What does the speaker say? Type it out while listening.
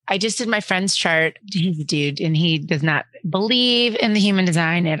I just did my friend's chart. He's a dude and he does not believe in the human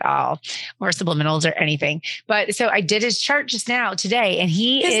design at all or subliminals or anything. But so I did his chart just now today and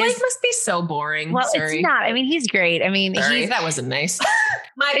his life must be so boring. Well, Sorry. It's not. I mean, he's great. I mean, that wasn't nice.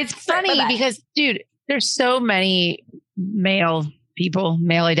 It's funny because, dude, there's so many male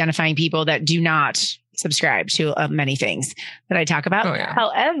identifying people that do not subscribe to many things that I talk about. Oh, yeah.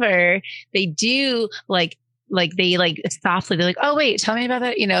 However, they do they softly, they're like, oh wait, tell me about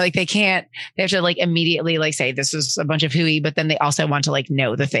that. You know, like they have to like immediately like say this is a bunch of hooey, but then they also want to like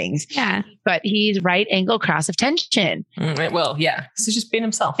know the things. Yeah. But he's right angle cross of tension. Well, yeah. He's just being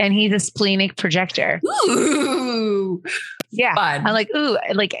himself. And he's a splenic projector. Ooh. Yeah. Fun. I'm like, ooh,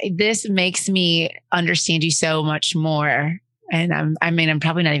 like this makes me understand you so much more. And I'm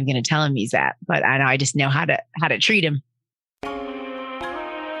probably not even going to tell him he's that, but I just know how to treat him.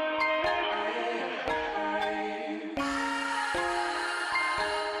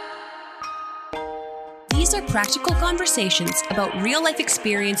 These are practical conversations about real-life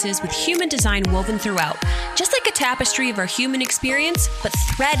experiences with human design woven throughout, just like a tapestry of our human experience, but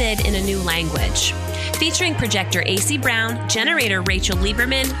threaded in a new language. Featuring projector AC Brown, generator Rachel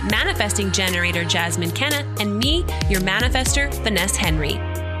Lieberman, manifesting generator Jasmine Kenna, and me, your manifester, Vanessa Henry.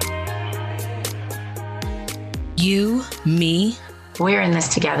 You, me, we're in this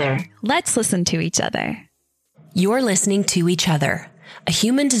together. Let's listen to each other. You're listening to Each Other, a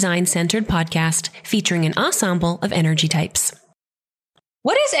human design-centered podcast featuring an ensemble of energy types.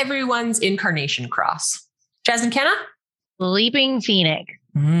 What is everyone's incarnation cross? Jasmine Kenna? Leaping Phoenix.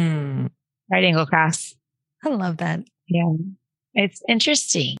 Right angle cross. I love that. Yeah. It's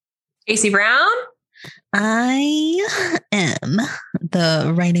interesting. AC Brown? I am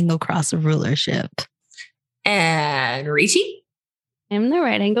the right angle cross of rulership. And Ricci? I'm the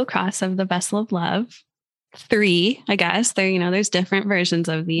right angle cross of the vessel of love. 3, I guess. There's different versions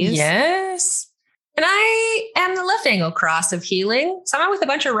of these. Yes. And I am the left angle cross of healing. Someone with a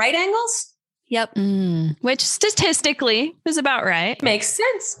bunch of right angles? Yep. Which statistically is about right. Makes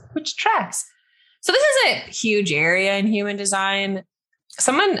sense. Which tracks. So this is a huge area in human design.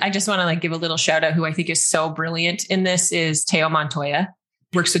 Someone I just want to give a little shout out who I think is so brilliant in this is Teo Montoya.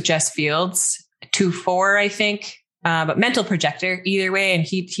 Works with Jess Fields. 2-4, I think. But mental projector either way. And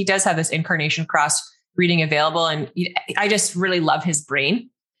he does have this incarnation cross reading available. And I just really love his brain.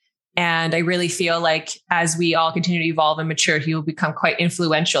 And I really feel like as we all continue to evolve and mature, he will become quite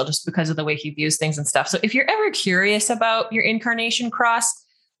influential just because of the way he views things and stuff. So if you're ever curious about your incarnation cross,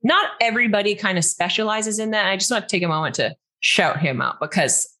 not everybody kind of specializes in that. I just want to take a moment to shout him out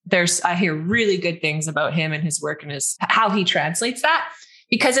because I hear really good things about him and his work and how he translates that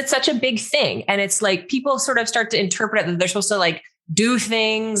because it's such a big thing. And it's like people sort of start to interpret it that they're supposed to do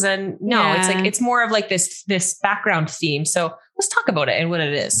things. And no, it's more of this background theme. So let's talk about it and what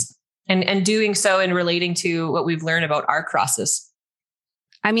it is and doing so and relating to what we've learned about our crosses.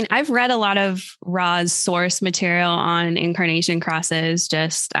 I mean, I've read a lot of Ra's source material on incarnation crosses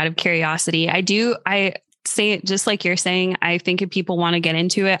just out of curiosity. I say it just like you're saying. I think if people want to get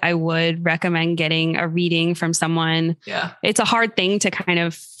into it, I would recommend getting a reading from someone. Yeah. It's a hard thing to kind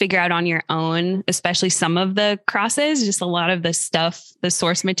of figure out on your own, especially some of the crosses, just a lot of the stuff, the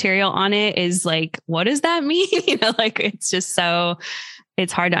source material on it is what does that mean? It's just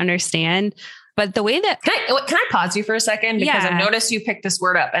it's hard to understand. But the way that... Can I pause you for a second? Because I've noticed you picked this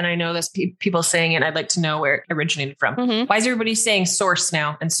word up and I know there's people saying it. And I'd like to know where it originated from. Mm-hmm. Why is everybody saying source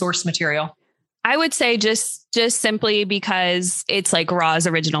now and source material? I would say just simply because it's Ra's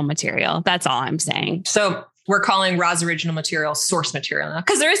original material. That's all I'm saying. So we're calling Ra's original material source material now.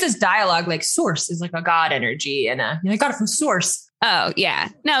 Because there is this dialogue source is a God energy and I got it from source. Oh, yeah.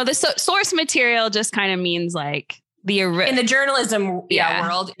 No, the source material just kind of means in the journalism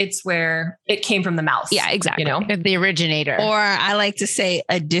world, it's where it came from the mouth. Yeah, exactly. The originator. Or I like to say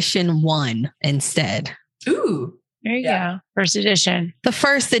edition 1 instead. Ooh. There you go. First edition. The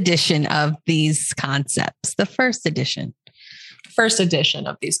first edition of these concepts. The first edition. First edition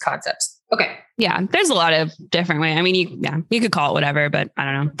of these concepts. Okay. Yeah. There's a lot of different ways. I mean, you could call it whatever, but I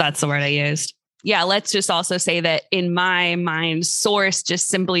don't know. That's the word I used. Yeah. Let's just also say that in my mind, source just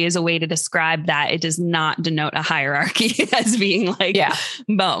simply is a way to describe that. It does not denote a hierarchy as being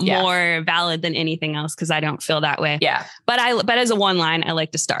more valid than anything else. Cause I don't feel that way. Yeah. But as a one line, I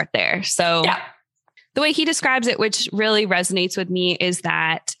like to start there. So the way he describes it, which really resonates with me, is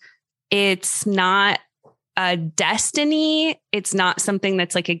that it's not a destiny. It's not something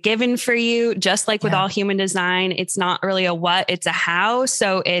that's a given for you. Just like with all human design, it's not really a what, it's a how.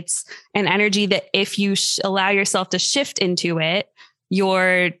 So it's an energy that if you allow yourself to shift into it,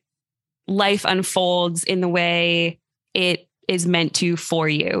 your life unfolds in the way it is meant to for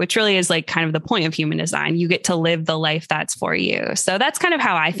you, which really is like kind of the point of human design. You get to live the life that's for you. So that's kind of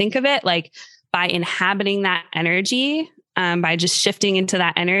how I think of it. Like by inhabiting that energy, by just shifting into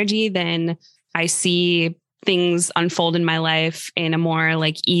that energy, then I see things unfold in my life in a more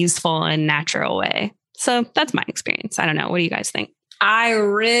like easeful and natural way. So that's my experience. I don't know. What do you guys think? I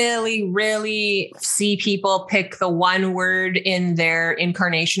really, really see people pick the one word in their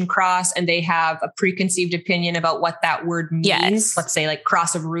incarnation cross and they have a preconceived opinion about what that word means. Yes. Let's say like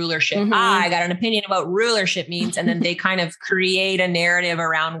cross of rulership. Mhm. I got an opinion about rulership means, and then they kind of create a narrative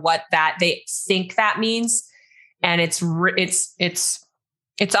around what that they think that means. And it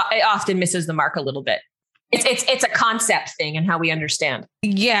often misses the mark a little bit. It's a concept thing and how we understand.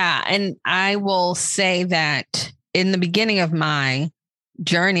 Yeah. And I will say that in the beginning of my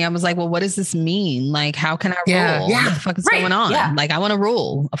journey, I was like, well, what does this mean? Like, how can I rule? Yeah. What the fuck is Right. going on? Yeah. Like, I want to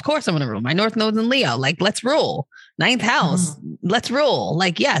rule. Of course I want to rule. My North Node's in Leo. Like, let's rule. Ninth house. Let's rule.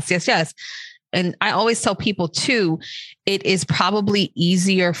 Like, yes. And I always tell people too, it is probably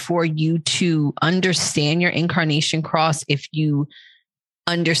easier for you to understand your incarnation cross if you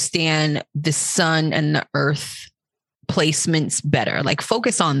understand the sun and the earth placements better. Like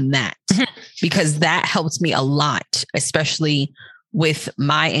focus on that because that helps me a lot, especially with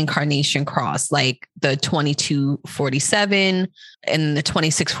my incarnation cross, like the 2247 and the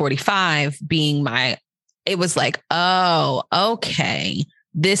 2645 being it was like, oh, okay,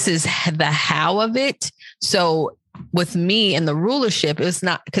 this is the how of it. So with me and the rulership, it was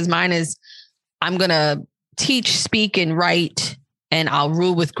not because mine is, I'm going to teach, speak, and write, and I'll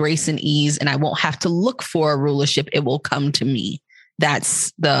rule with grace and ease, and I won't have to look for a rulership. It will come to me.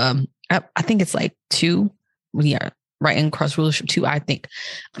 That's I think it's like 2. Yeah, right. And cross rulership 2, I think.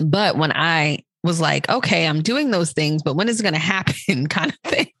 But when I was like, okay, I'm doing those things, but when is it going to happen kind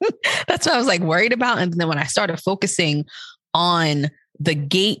of thing? That's what I was like worried about. And then when I started focusing on the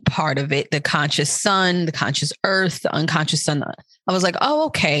gate part of it, the conscious sun, the conscious earth, the unconscious sun, I was like, oh,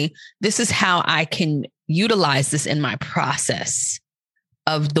 okay, this is how I can utilize this in my process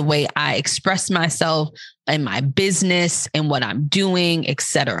of the way I express myself in my business and what I'm doing,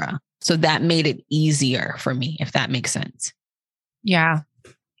 etc. So that made it easier for me, if that makes sense. Yeah.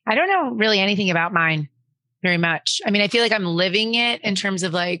 I don't know really anything about mine very much. I mean, I feel like I'm living it in terms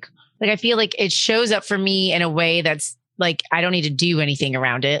of like I feel like it shows up for me in a way that's like, I don't need to do anything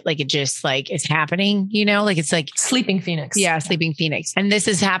around it. Like it just like it's happening, you know, like it's like Sleeping Phoenix. Yeah. Sleeping Phoenix. And this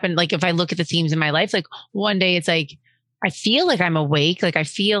has happened. Like if I look at the themes in my life, like one day it's like, I feel like I'm awake. Like I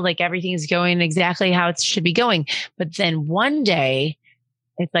feel like everything is going exactly how it should be going. But then one day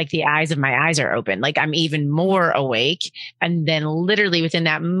it's like the eyes of my eyes are open. Like I'm even more awake. And then literally within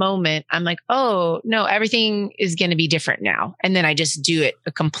that moment, I'm like, oh no, everything is going to be different now. And then I just do it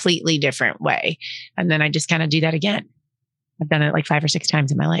a completely different way. And then I just kind of do that again. I've done it like 5 or 6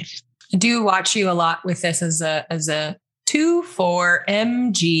 times in my life. I do watch you a lot with this as a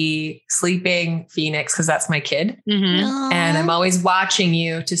 2-4-MG Sleeping Phoenix, because that's my kid. Mm-hmm. And I'm always watching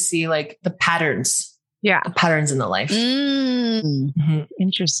you to see like the patterns. Yeah. The patterns in the life.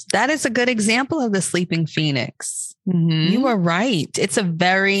 Interesting. That is a good example of the sleeping Phoenix. Mm-hmm. You are right. It's a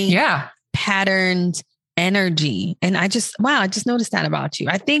very patterned energy. And I just noticed that about you.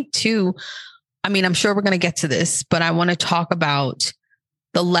 I think too, I mean, I'm sure we're going to get to this, but I want to talk about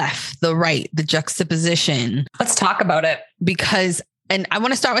the left, the right, the juxtaposition. Let's talk about it. And I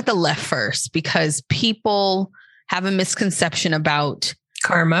want to start with the left first, because people have a misconception about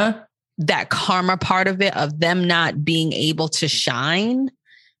Karma. That karma part of it, of them not being able to shine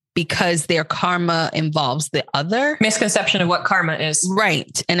because their karma involves the other. Misconception of what karma is.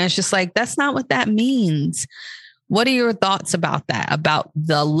 Right. And it's just like, that's not what that means. What are your thoughts about that, about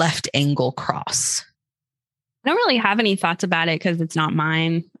the left angle cross? I don't really have any thoughts about it because it's not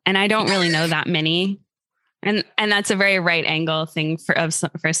mine. And I don't really know that many. And that's a very right angle thing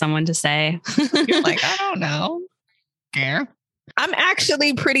for someone to say. You're like, I don't know. Yeah. I'm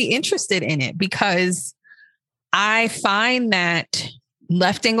actually pretty interested in it because I find that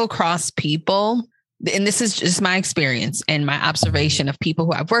left angle cross people, and this is just my experience and my observation of people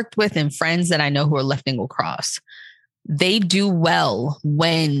who I've worked with and friends that I know who are left angle cross, they do well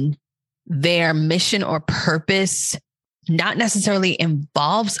when their mission or purpose not necessarily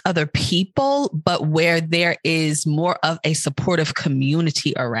involves other people, but where there is more of a supportive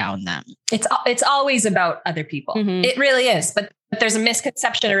community around them. It's always about other people. Mm-hmm. It really is. But there's a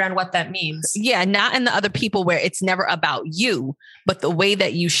misconception around what that means. Yeah. Not in the other people where it's never about you, but the way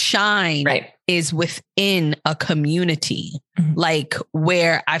that you shine is within a community. Mm-hmm. Like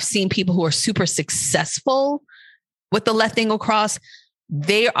where I've seen people who are super successful with the left angle cross,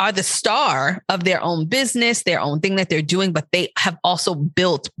 they are the star of their own business, their own thing that they're doing, but they have also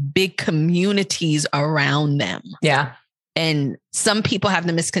built big communities around them. Yeah. And some people have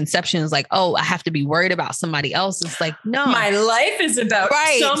the misconceptions like, oh, I have to be worried about somebody else. It's like, no. My life is about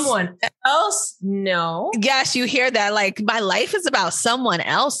someone else. No. Yes, you hear that. Like, my life is about someone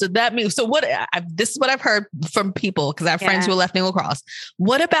else. So that means, so what, this is what I've heard from people, because I have friends who are left angle cross.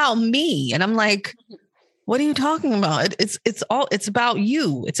 What about me? And I'm like, what are you talking about? It's about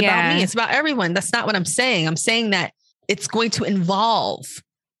you. It's about me. It's about everyone. That's not what I'm saying. I'm saying that it's going to involve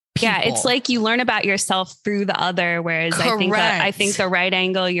people. Yeah, it's like you learn about yourself through the other, whereas I think the right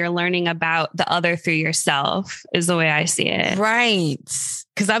angle, you're learning about the other through yourself is the way I see it. Right.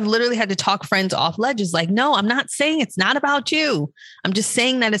 Because I've literally had to talk friends off ledges like, no, I'm not saying it's not about you. I'm just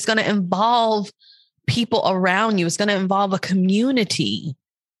saying that it's going to involve people around you. It's going to involve a community.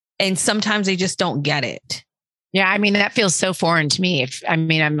 And sometimes they just don't get it. Yeah. I mean, that feels so foreign to me. I'm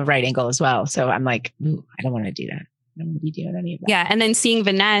a right angle as well. So I'm like, ooh, I don't want to do that. I don't want to be doing any of that. Yeah. And then seeing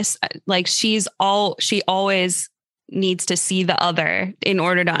Vanessa, like she always needs to see the other in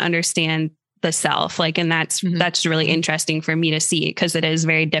order to understand the self. Like, and that's really interesting for me to see, because it is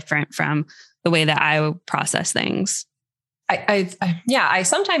very different from the way that I process things. I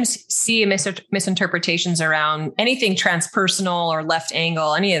sometimes see misinterpretations around anything transpersonal or left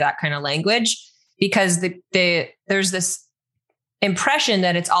angle, any of that kind of language, because there's this impression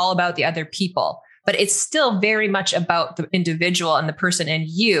that it's all about the other people, but it's still very much about the individual and the person and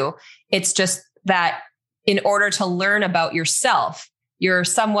you. It's just that in order to learn about yourself, you're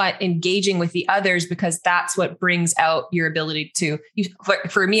somewhat engaging with the others, because that's what brings out your ability to,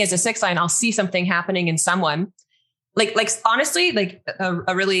 for me as a 6 line, I'll see something happening in someone. Like honestly, like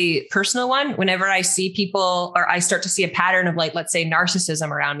a really personal one, whenever I see people, or I start to see a pattern of, like, let's say narcissism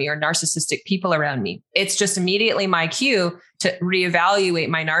around me or narcissistic people around me, it's just immediately my cue to reevaluate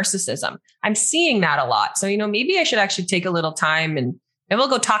my narcissism. I'm seeing that a lot. So, maybe I should actually take a little time and maybe I'll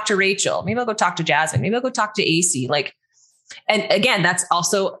go talk to Rachel. Maybe I'll go talk to Jasmine. Maybe I'll go talk to AC. Like, and again, that's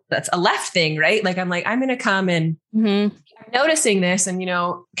a left thing, right? Like, I'm going to come and I'm noticing this, and,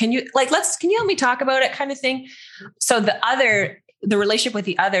 can you help me talk about it, kind of thing. So the relationship with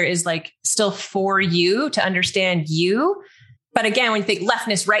the other is like still for you to understand you. But again, when you think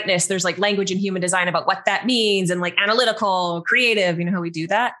leftness, rightness, there's like language in human design about what that means, and like analytical, creative, how we do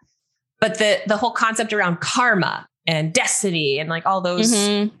that. But the whole concept around karma and destiny and like all those,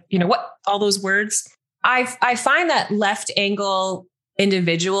 all those words, I find that left angle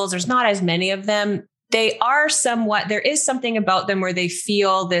individuals, there's not as many of them. They are there is something about them where they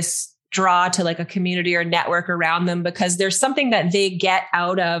feel this draw to like a community or network around them, because there's something that they get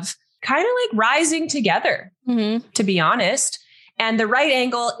out of kind of like rising together, to be honest. And the right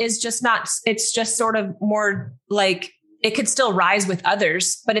angle is just not, it's just sort of more like it could still rise with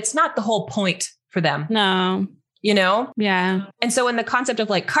others, but it's not the whole point for them. No. Yeah. And so when the concept of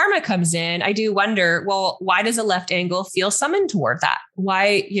like karma comes in, I do wonder, well, why does a left angle feel summoned toward that?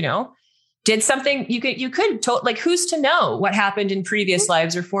 Why, did something you could like, who's to know what happened in previous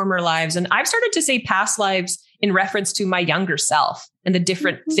lives or former lives? And I've started to say past lives in reference to my younger self and the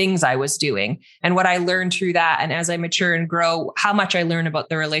different things I was doing and what I learned through that. And as I mature and grow, how much I learn about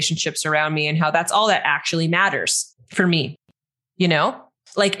the relationships around me and how that's all that actually matters for me.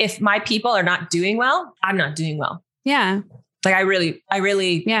 Like if my people are not doing well, I'm not doing well. Yeah. Like I really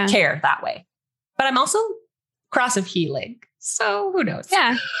care that way, but I'm also cross of healing. So who knows?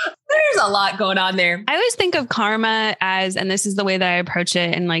 Yeah. There's a lot going on there. I always think of karma as, and this is the way that I approach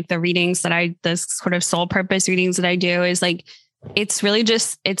it in like the readings that the sort of soul purpose readings that I do, is like, it's really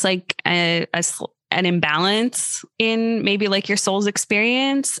just, it's like an imbalance in maybe like your soul's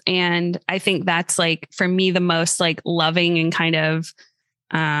experience. And I think that's like, for me, the most like loving and kind of,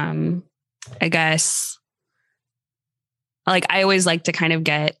 I guess, like I always like to kind of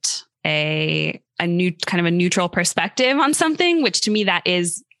get a neutral perspective on something, which to me, that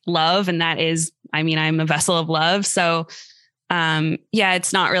is love. And that is, I'm a vessel of love. So,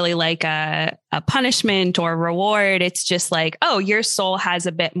 it's not really like a punishment or reward. It's just like, oh, your soul has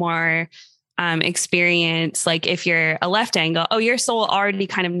a bit more, experience. Like if you're a left angle, your soul already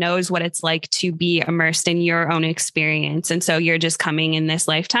kind of knows what it's like to be immersed in your own experience. And so you're just coming in this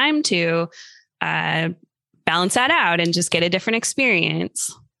lifetime to, balance that out and just get a different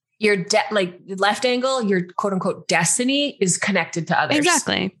experience. Your like left angle, your quote unquote destiny is connected to others.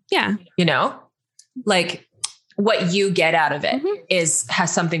 Exactly. Yeah. Like what you get out of it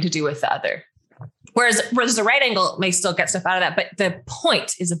has something to do with the other. Whereas the right angle may still get stuff out of that, but the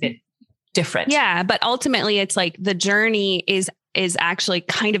point is a bit different. Yeah. But ultimately it's like the journey is is actually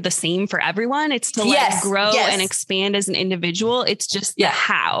kind of the same for everyone. It's to like grow and expand as an individual. It's just the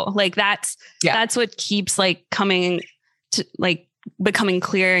how. Like that's what keeps like coming to like becoming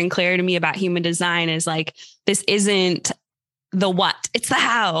clearer and clearer to me about human design is like, this isn't the what, it's the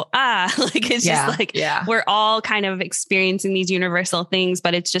how. Like it's just like, we're all kind of experiencing these universal things,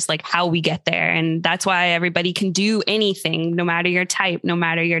 but it's just like how we get there. And that's why everybody can do anything, no matter your type, no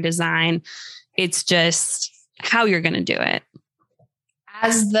matter your design. It's just how you're going to do it.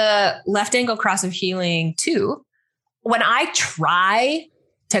 As the left angle cross of healing too, when I try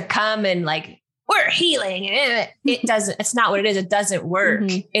to come and like, we're healing, it doesn't, it's not what it is. It doesn't work.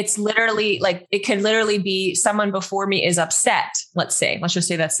 Mm-hmm. It's literally like, it could literally be someone before me is upset. Let's just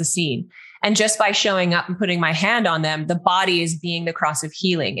say that's the scene. And just by showing up and putting my hand on them, the body is being the cross of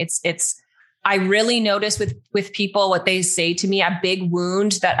healing. I really notice with people, what they say to me, a big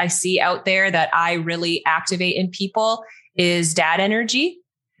wound that I see out there that I really activate in people is dad energy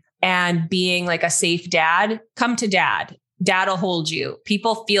and being like a safe dad. Come to dad. Dad will hold you.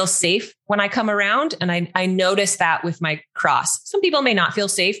 People feel safe when I come around. And I notice that with my cross. Some people may not feel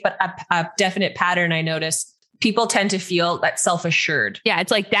safe, but a definite pattern I notice. People tend to feel that self-assured. Yeah. It's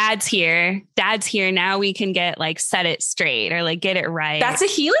like dad's here. Now we can get like, set it straight or like get it right. That's a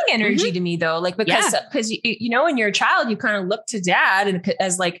healing energy to me though. Like, because you know, when you're a child, you kind of look to dad and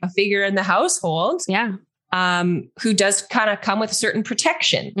as like a figure in the household. Yeah. Who does kind of come with a certain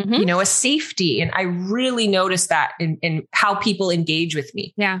protection, you know, a safety. And I really notice that in how people engage with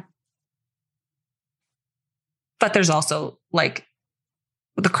me. Yeah. But there's also like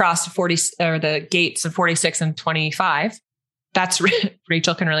the cross of 40 or the gates of 46 and 25. That's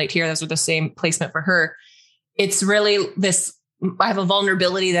Rachel can relate here. Those are the same placement for her. It's really this, I have a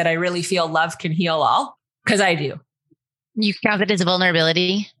vulnerability that I really feel love can heal all, because I do. You count it as a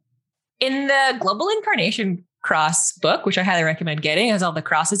vulnerability? In the Global Incarnation Cross book, which I highly recommend getting, has all the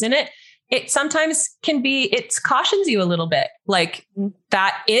crosses in it. It sometimes can be, it cautions you a little bit. Like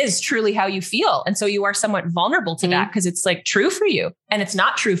that is truly how you feel. And so you are somewhat vulnerable to that because it's like true for you and it's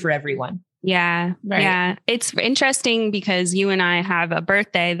not true for everyone. Yeah. Right. Yeah. It's interesting because you and I have a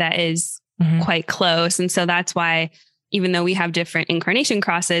birthday that is quite close. And so that's why, even though we have different incarnation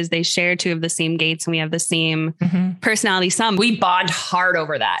crosses, they share two of the same gates and we have the same personality sum. We bond hard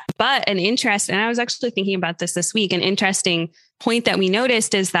over that. But and I was actually thinking about this week, an interesting point that we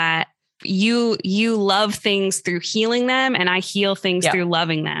noticed is that you love things through healing them and I heal things through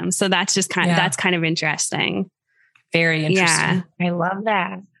loving them. So that's just that's kind of interesting. Very interesting. Yeah. I love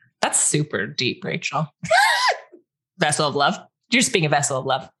that. That's super deep, Rachel. Vessel of love. You're just being a vessel of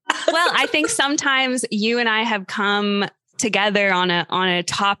love. Well, I think sometimes you and I have come together on a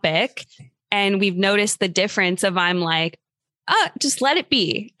topic and we've noticed the difference of I'm like, just let it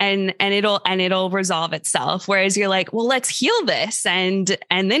be and it'll resolve itself. Whereas you're like, well, let's heal this and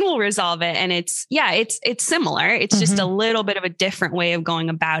then we'll resolve it. And it's similar. It's just a little bit of a different way of going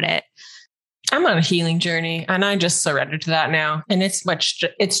about it. I'm on a healing journey and I just surrendered to that now. And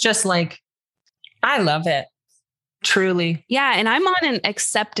it's just like, I love it. Truly. Yeah. And I'm on an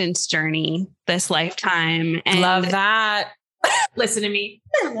acceptance journey this lifetime. And love that. Listen to me.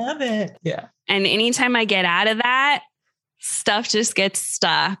 I love it. Yeah. And anytime I get out of that, stuff just gets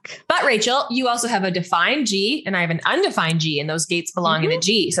stuck. But Rachel, you also have a defined G and I have an undefined G and those gates belong in a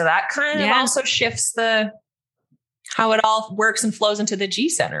G. So that kind of also shifts how it all works and flows into the G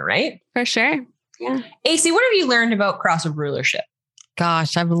center, right? For sure. Yeah. AC, what have you learned about cross of rulership?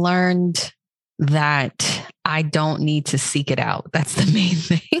 Gosh, I've learned that I don't need to seek it out. That's the main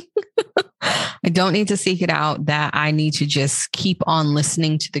thing. I don't need to seek it out, that I need to just keep on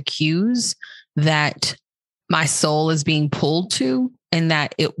listening to the cues that my soul is being pulled to, and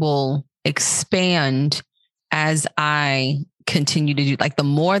that it will expand as I continue to do. Like the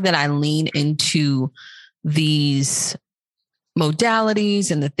more that I lean into these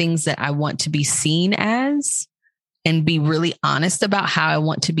modalities and the things that I want to be seen as, and be really honest about how I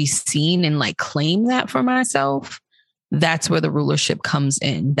want to be seen and like claim that for myself, that's where the rulership comes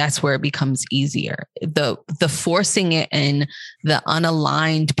in. That's where it becomes easier. The forcing it and the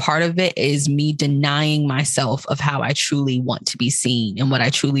unaligned part of it is me denying myself of how I truly want to be seen and what I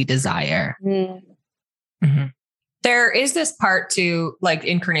truly desire. Mm-hmm. There is this part to like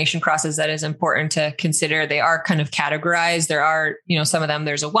incarnation crosses that is important to consider. They are kind of categorized. There are, some of them,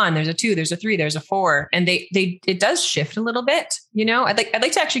 there's a 1, there's a 2, there's a 3, there's a 4, and it does shift a little bit. I'd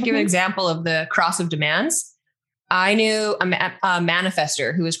like to actually give an example of the cross of demands. I knew a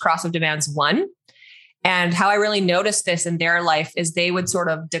manifester who was cross of demands 1. And how I really noticed this in their life is they would sort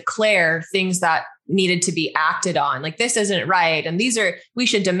of declare things that needed to be acted on. Like, this isn't right. And we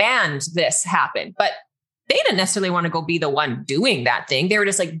should demand this happen. But they didn't necessarily want to go be the one doing that thing. They were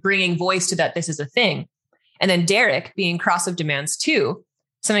just like bringing voice to that this is a thing. And then Derek being cross of demands too,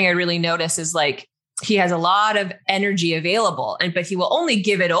 something I really notice is like, he has a lot of energy available, but he will only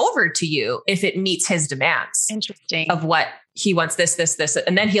give it over to you if it meets his demands. Interesting. Of what he wants, this,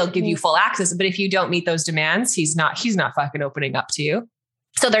 and then he'll give you full access. But if you don't meet those demands, he's not fucking opening up to you.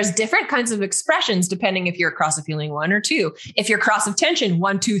 So there's different kinds of expressions depending if you're cross of feeling 1 or 2. If you're cross of tension,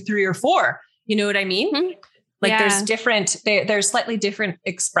 1, 2, 3, or 4. You know what I mean? Mm-hmm. Like there's slightly different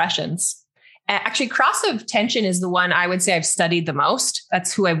expressions. Actually, cross of tension is the one I would say I've studied the most.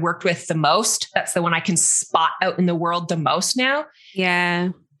 That's who I've worked with the most. That's the one I can spot out in the world the most now. Yeah.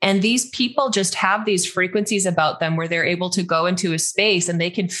 And these people just have these frequencies about them where they're able to go into a space and they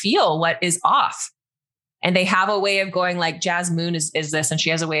can feel what is off. And they have a way of going like Jazz Moon is this. And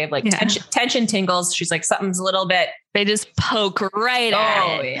she has a way of like tension tingles. She's like, something's a little bit. They just poke right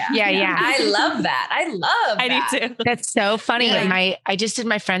at it. Yeah. I love that. I do too. That's so funny. Yeah. I just did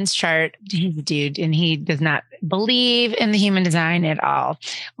my friend's chart. He's a dude and he does not believe in the human design at all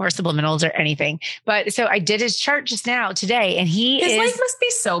or subliminals or anything. But so I did his chart just now today and his life must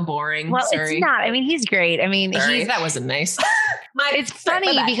be so boring. Well, it's not. I mean, he's great. I mean, that wasn't nice. It's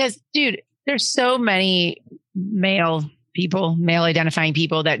funny because dude, there's so many male identifying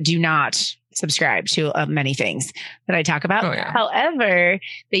people that do not subscribe to many things that I talk about. Oh, yeah. However,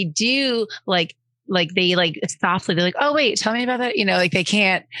 they do like they like softly, they're like, oh wait, tell me about that. You know, like they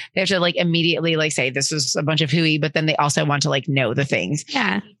have to like immediately like say this is a bunch of hooey, but then they also want to like know the things.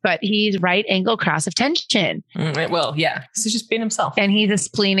 Yeah. But he's right angle cross of tension. Well, yeah. He's just being himself. And he's a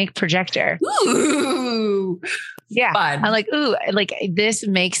splenic projector. Ooh. Yeah. Fun. I'm like, ooh, like this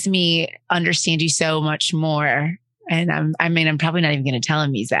makes me understand you so much more. And I'm probably not even going to tell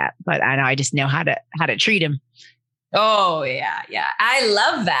him he's that, but I know, I just know how to treat him. Oh yeah. Yeah. I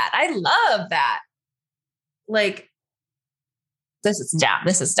love that. Like this is down.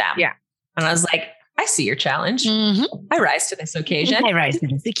 Yeah. And I was like, I see your challenge. Mm-hmm. I rise to this occasion.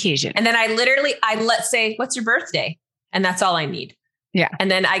 And then let's say, what's your birthday? And that's all I need. Yeah.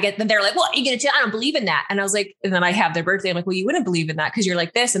 And then they're like, well, are you going to tell? I don't believe in that. And I was like, and then I have their birthday. I'm like, well, you wouldn't believe in that because you're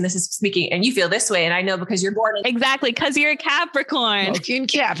like this and this is speaking and you feel this way. And I know because you're born in exactly. Cause you're a Capricorn. Fucking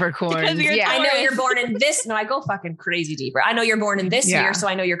Capricorn. I know you're born in this. No, I go fucking crazy deeper. I know you're born in this year. So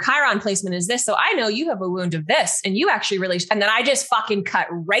I know your Chiron placement is this. So I know you have a wound of this and you actually really, and then I just fucking cut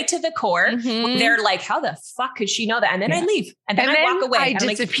right to the core. Mm-hmm. They're like, how the fuck could she know that? And then I leave and then I walk away. I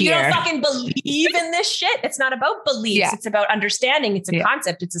disappear. Like, you don't fucking believe in this shit. It's not about beliefs. Yeah. It's about understanding. It's a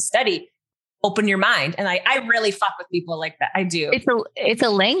concept. It's a study. Open your mind. And I really fuck with people like that. I do. It's a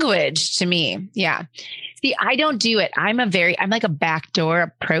language to me. Yeah. See, I don't do it. I'm like a backdoor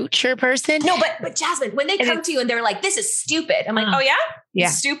approacher person. No, but Jasmine, when they come to you and they're like, this is stupid. I'm like, oh yeah? Yeah.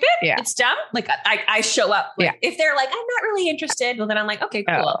 It's stupid? Yeah. It's dumb? Like I show up. Like, if they're like, I'm not really interested. Well, then I'm like, okay,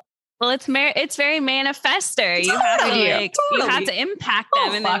 cool. Well, it's very manifestor. You have to impact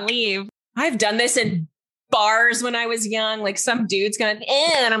them and then leave. I've done this in bars when I was young, like some dude's gonna,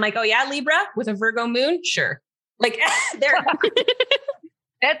 and I'm like, oh yeah, Libra with a Virgo moon. Sure. Like they're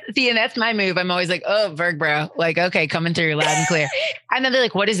that's my move. I'm always like, oh, Virg bro, like, okay, coming through loud and clear. And then they're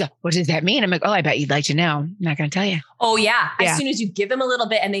like, what does that mean? I'm like, oh, I bet you'd like to know. I'm not going to tell you. Oh yeah. As soon as you give them a little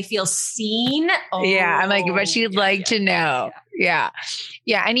bit and they feel seen. Oh, yeah. I'm like, but you'd like to know. Yeah.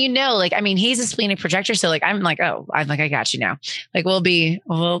 And like, I mean, he's a splenic projector. So like, I'm like, oh, I got you now. Like we'll be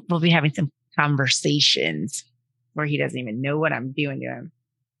having some conversations where he doesn't even know what I'm doing to him.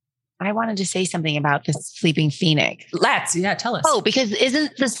 I wanted to say something about the sleeping phoenix. Tell us. Oh, because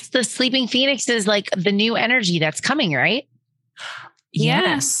isn't the sleeping phoenix is like the new energy that's coming, right?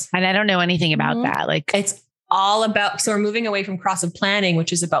 Yes. And I don't know anything about that. Like it's all about, so we're moving away from cross of planning,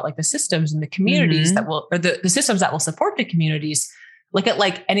 which is about like the systems and the communities that will, or the systems that will support the communities. Look at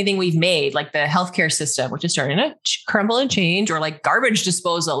like anything we've made, like the healthcare system, which is starting to crumble and change, or like garbage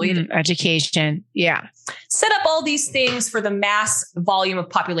disposal, education. Yeah. Set up all these things for the mass volume of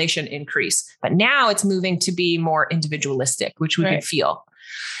population increase. But now it's moving to be more individualistic, which we can feel.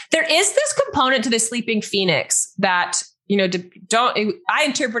 There is this component to the sleeping phoenix that, I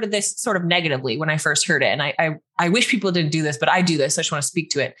interpreted this sort of negatively when I first heard it. And I wish people didn't do this, but I do this. So I just want to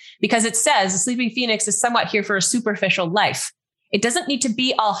speak to it because it says the sleeping phoenix is somewhat here for a superficial life. It doesn't need to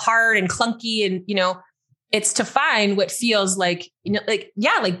be all hard and clunky and, it's to find what feels like, like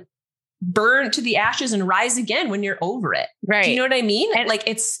burn to the ashes and rise again when you're over it. Right. Do you know what I mean? And like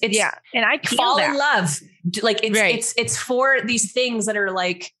it's and I fall in love. Like it's for these things that are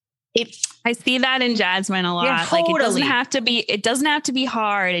like, I see that in Jasmine a lot. Yeah, totally. Like it doesn't have to be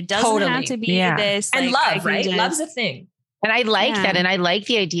hard. It doesn't have to be this. And like, love, right? Love's a thing. And I like that. And I like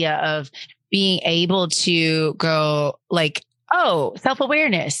the idea of being able to go like, oh,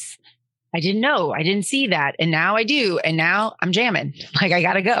 self-awareness. I didn't know. I didn't see that. And now I do. And now I'm jamming. Like I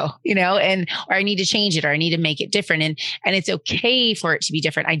got to go, or I need to change it or I need to make it different. And it's okay for it to be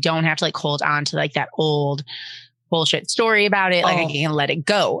different. I don't have to like hold on to like that old bullshit story about it. Like I can let it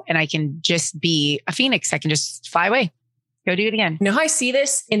go and I can just be a phoenix. I can just fly away, go do it again. You know how I see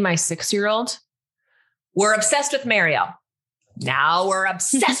this in my 6-year-old? We're obsessed with Mario. Now we're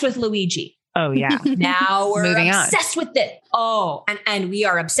obsessed with Luigi. Oh yeah. Now we're Moving obsessed with it. Oh, and we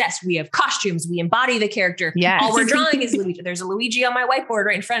are obsessed. We have costumes. We embody the character. Yeah. All we're drawing is Luigi. There's a Luigi on my whiteboard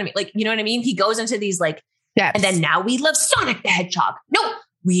right in front of me. Like, you know what I mean? He goes into these like, depths. And then now we love Sonic the Hedgehog. No,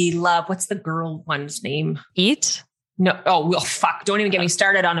 we love, what's the girl one's name? Eat? No. Oh, well, fuck. Don't even get me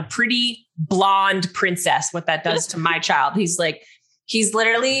started on a pretty blonde princess, what that does to my child. He's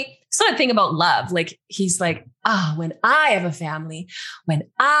literally, sort of thing about love. Like, he's like, when I have a family, when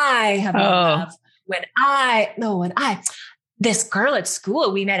I have love, this girl at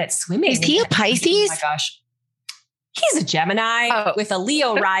school, we met at swimming. Is he a Pisces? Oh my gosh. He's a Gemini with a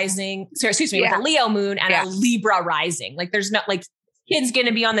Leo rising. With a Leo moon and a Libra rising. Like there's not like kid's going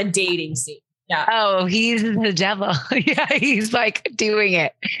to be on the dating scene. Yeah. Oh, he's the devil. Yeah. He's like doing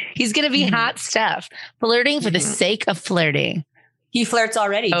it. He's going to be hot stuff, flirting for the sake of flirting. He flirts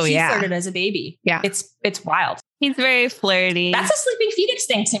already. Oh, he flirted as a baby. Yeah. It's wild. He's very flirty. That's a sleeping Phoenix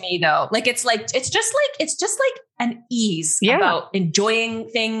thing to me though. Like, it's just like an ease about enjoying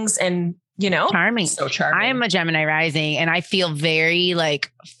things and, charming. So charming. I'm a Gemini rising and I feel very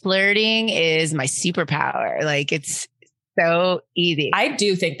like flirting is my superpower. Like it's so easy. I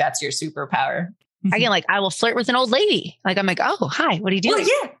do think that's your superpower. I will flirt with an old lady. Like, I'm like, oh, hi, what are you doing? Well,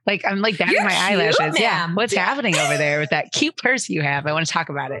 yeah. Like, I'm like batting You're my cute, eyelashes. ma'am. Yeah. What's happening over there with that cute purse you have? I want to talk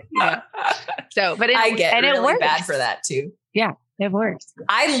about it. Yeah. So, but I get really it works. bad for that too. Yeah, it works.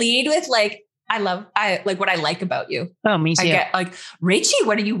 I lead with like, I like what I like about you. Oh, me too. I get like, Rachie,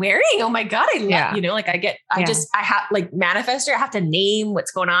 what are you wearing? Oh my God. I love, I have like manifestor. I have to name what's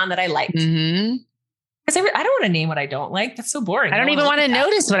going on that I like. Mm-hmm. Because I don't want to name what I don't like. That's so boring. I don't even want to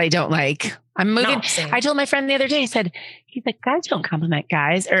notice what I don't like. I'm moving. No, I told my friend the other day, he's like, guys don't compliment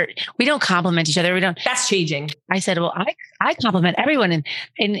guys, or we don't compliment each other. We don't. That's changing. I said, well, I compliment everyone.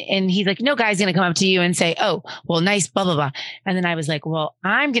 And he's like, no guy's going to come up to you and say, oh, well, nice, blah, blah, blah. And then I was like, well,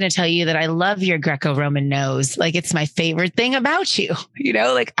 I'm going to tell you that I love your Greco-Roman nose. Like, it's my favorite thing about you.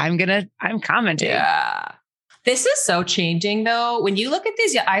 Like I'm commenting. Yeah. This is so changing though. When you look at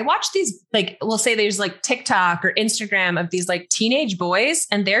these, I watch these, like, we'll say there's like TikTok or Instagram of these like teenage boys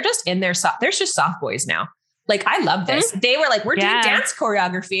and they're just in their there's just soft boys now. Like, I love this. They were like, we're doing dance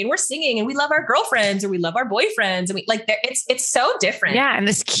choreography and we're singing and we love our girlfriends or we love our boyfriends. And we like, it's so different. Yeah. And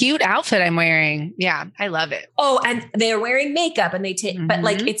this cute outfit I'm wearing. Yeah. I love it. Oh, and they're wearing makeup and they take, but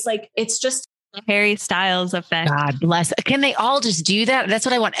like, it's just, Harry Styles effect. God bless. Can they all just do that? That's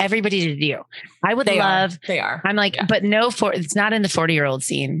what I want everybody to do. I would love. They are. I'm like, but it's not in the 40-year-old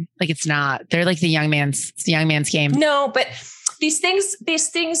scene. Like it's not. They're like the young man's game. No, but these things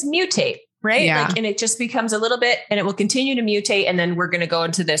mutate, right? Yeah. Like, and it just becomes a little bit, and it will continue to mutate. And then we're going to go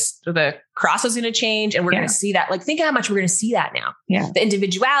into this. The cross is going to change, and we're going to see that. Like, think how much we're going to see that now. Yeah. The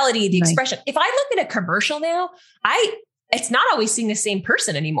individuality, the expression. If I look at a commercial now, it's not always seeing the same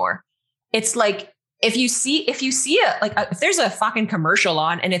person anymore. It's like, if there's a fucking commercial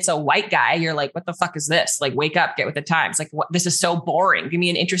on and it's a white guy, you're like, what the fuck is this? Like, wake up, get with the times. Like, what? This is so boring. Give me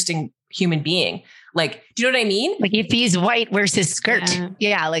an interesting human being. Like, do you know what I mean? Like, if he's white, where's his skirt?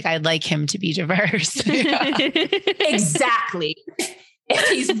 Yeah. Like, I'd like him to be diverse. Exactly. If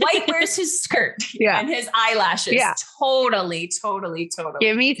he's white, where's his skirt? Yeah. And his eyelashes. Yeah. Totally.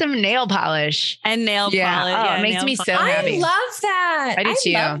 Give me some nail polish. And nail polish. Oh, it makes me so happy. I love that. I do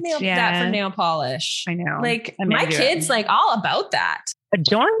too. Love that for nail polish. I know. Like, my kids like all about that.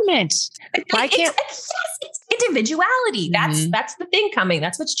 Adornment. Why can't it's individuality. That's the thing coming.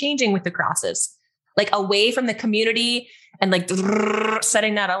 That's what's changing with the crosses. Like, away from the community and like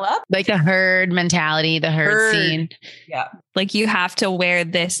setting that all up. Like the herd mentality, the herd scene. Yeah. Like, you have to wear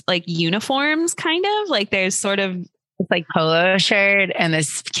this like uniforms kind of like there's sort of like polo shirt and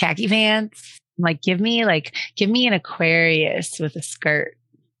this khaki pants. Like, give me an Aquarius with a skirt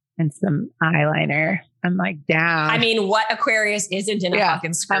and some eyeliner. I'm like, down. I mean, what Aquarius isn't in a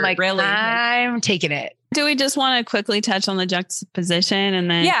fucking skirt? I'm like, really? I'm taking it. Do we just want to quickly touch on the juxtaposition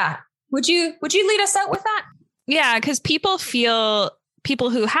and then? Yeah. Would you lead us out with that? Yeah, because people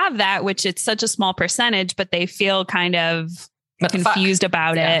who have that, which it's such a small percentage, but they feel kind of confused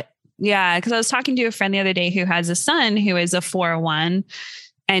about it. Yeah, because I was talking to a friend the other day who has a son who is a 4-1,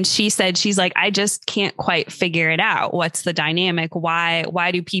 And she said, she's like, I just can't quite figure it out. What's the dynamic?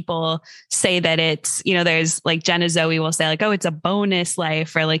 Why do people say that it's, there's like Jenna Zoe will say like, oh, it's a bonus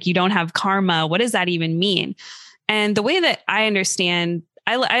life, or like, you don't have karma. What does that even mean? And the way that I understand,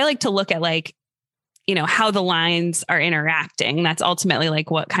 I like to look at like, how the lines are interacting. That's ultimately like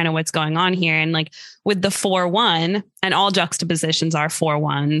what's going on here. And like with the 4-1, and all juxtapositions are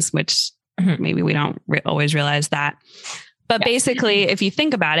 4-1s, which maybe we don't always realize that. But basically, if you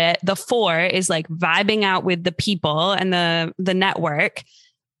think about it, the 4 is like vibing out with the people and the network.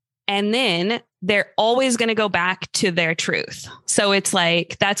 And then they're always going to go back to their truth. So it's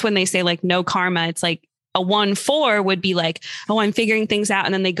like, that's when they say like no karma. It's like a 1-4 would be like, oh, I'm figuring things out.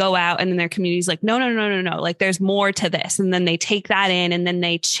 And then they go out and then their community's like, no. Like there's more to this. And then they take that in and then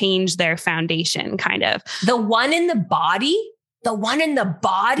they change their foundation kind of. The one in the body?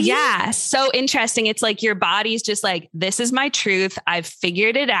 Yeah. So interesting. It's like your body's just like, this is my truth. I've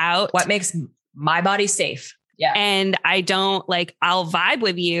figured it out. What makes my body safe? Yeah. And I don't like, I'll vibe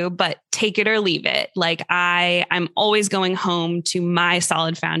with you, but take it or leave it. Like I'm always going home to my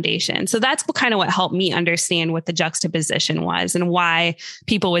solid foundation. So that's kind of what helped me understand what the juxtaposition was and why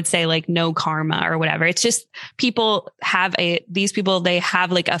people would say like no karma or whatever. It's just they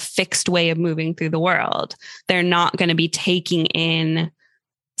have like a fixed way of moving through the world. They're not going to be taking in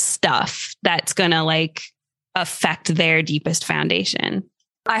stuff that's going to like affect their deepest foundation.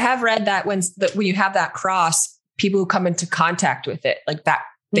 I have read that when you have that cross, people who come into contact with it, like that,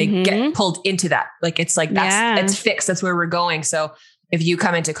 they get pulled into that. Like, it's like, it's fixed. That's where we're going. So if you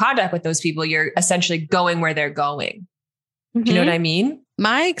come into contact with those people, you're essentially going where they're going. Do you know what I mean?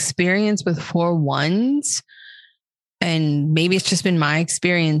 My experience with 4-1s, and maybe it's just been my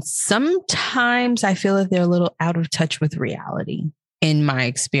experience, sometimes I feel that they're a little out of touch with reality in my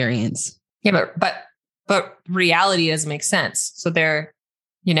experience. Yeah, but reality doesn't make sense. So they're,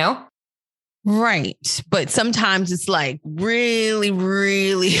 right. But sometimes it's like really,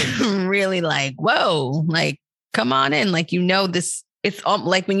 really, really like, whoa, like, come on in. Like, this, it's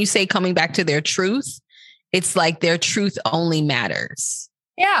like when you say coming back to their truth, it's like their truth only matters.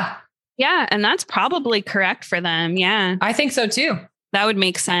 Yeah. Yeah. And that's probably correct for them. Yeah. I think so too. That would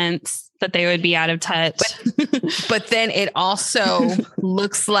make sense that they would be out of touch. But then it also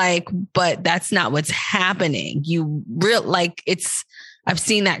looks like, but that's not what's happening. I've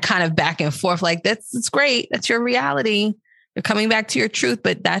seen that kind of back and forth. Like, it's great. That's your reality. You're coming back to your truth,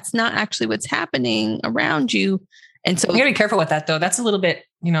 but that's not actually what's happening around you. And so you gotta be careful with that though. That's a little bit,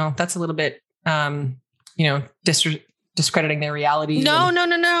 discrediting their reality. No.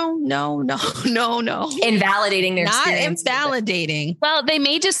 Invalidating their experience. Not invalidating. Well,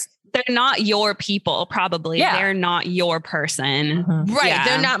 they're not your people, probably. Yeah. They're not your person. Right. Yeah.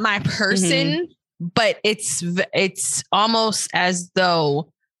 They're not my person. But it's almost as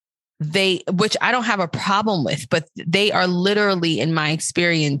though which I don't have a problem with, but they are literally, in my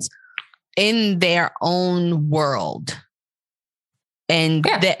experience, in their own world. And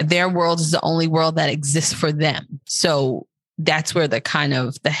their world is the only world that exists for them. So that's where the kind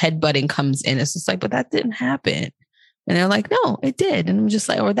of the headbutting comes in. It's just like, but that didn't happen. And they're like, no, it did. And I'm just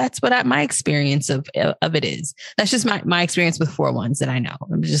like, or that's what my experience of it is. That's just my experience with 4-1s that I know.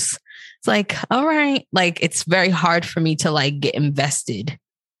 It's like, all right. Like, it's very hard for me to like get invested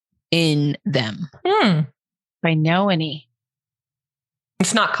in them. If I know any.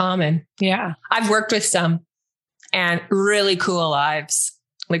 It's not common. Yeah. I've worked with some and really cool lives,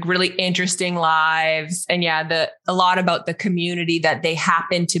 like really interesting lives. And a lot about the community that they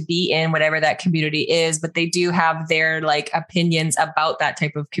happen to be in, whatever that community is, but they do have their like opinions about that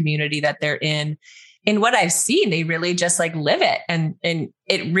type of community that they're in. In what I've seen, they really just like live it. And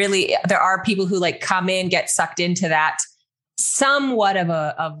it really, there are people who like come in, get sucked into that somewhat of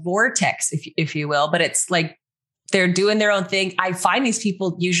a vortex, if you will, but it's like, they're doing their own thing. I find these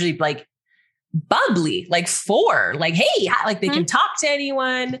people usually like bubbly, like hey, like they can talk to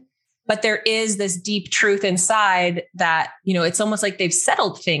anyone, but there is this deep truth inside that, it's almost like they've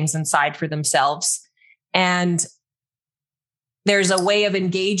settled things inside for themselves. And there's a way of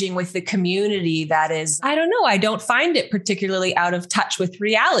engaging with the community that is, I don't know, I don't find it particularly out of touch with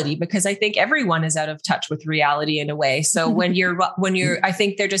reality, because I think everyone is out of touch with reality in a way. So when you're, I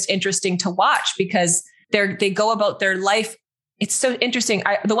think they're just interesting to watch because they go about their life. It's so interesting.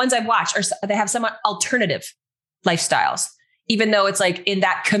 The ones I've watched they have somewhat alternative lifestyles, even though it's like in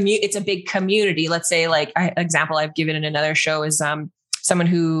that it's a big community. Let's say like example I've given in another show is someone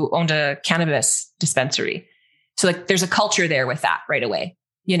who owned a cannabis dispensary. So like there's a culture there with that right away,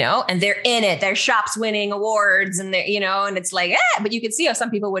 and they're in it, their shop's winning awards and they, and it's like, but you can see how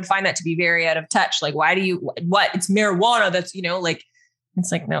some people would find that to be very out of touch. Like, why do you, it's marijuana. That's, like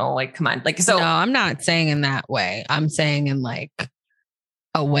It's like, no, like, come on. Like, so no, I'm not saying in that way. I'm saying in like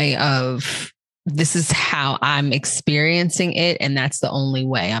a way of this is how I'm experiencing it. And that's the only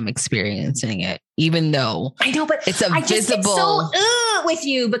way I'm experiencing it, even though I know, but it's a I just get visible so with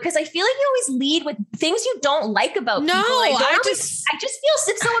you because I feel like you always lead with things you don't like about No, people. I just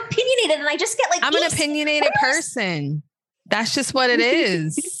feel so opinionated and I just get like, I'm an opinionated person. That's just what it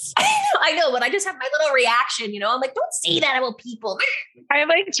is. I know, but I just have my little reaction, I'm like, don't say that about people. I'm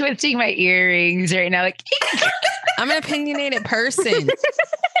like twisting my earrings right now. Like, I'm an opinionated person.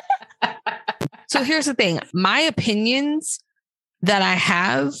 So here's the thing. My opinions that I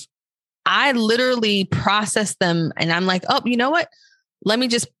have, I literally process them and I'm like, oh, you know what?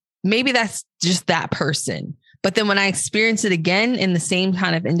 Maybe that's just that person. But then when I experience it again in the same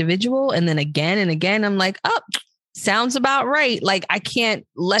kind of individual and then again and again, I'm like, oh, sounds about right. Like I can't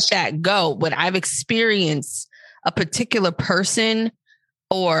let that go. When I've experienced a particular person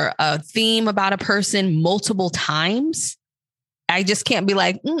or a theme about a person multiple times, I just can't be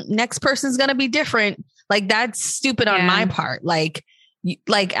like, next person's going to be different. Like that's stupid on my part. Like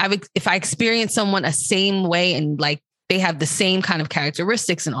if I experience someone a same way and like they have the same kind of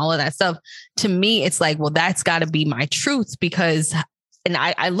characteristics and all of that stuff, to me, it's like, well, that's got to be my truth because, and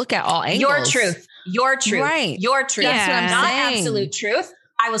I look at all angles. Your truth. Right. Your truth. That's what I'm not saying. Absolute truth.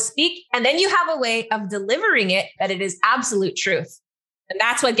 I will speak. And then you have a way of delivering it that it is absolute truth. And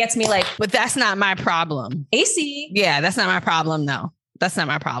that's what gets me like. But that's not my problem. AC. Yeah, that's not my problem. No, that's not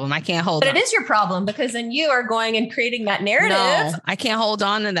my problem. I can't hold on. But it is your problem because then you are going and creating that narrative. No, I can't hold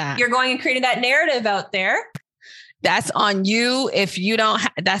on to that. You're going and creating that narrative out there. That's on you. If you don't,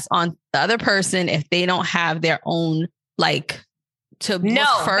 that's on the other person. If they don't have their own, like, to look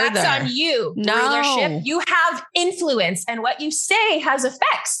further. That's on you. No. Rulership. You have influence and what you say has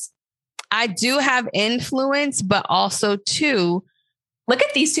effects. I do have influence, but also too, look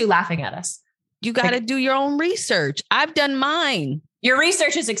at these two laughing at us. You got to do your own research. I've done mine. Your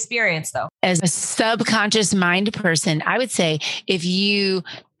research is experience though. as a subconscious mind person, I would say if you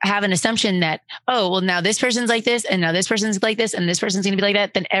have an assumption that, oh, well, now this person's like this and now this person's like this and this person's going to be like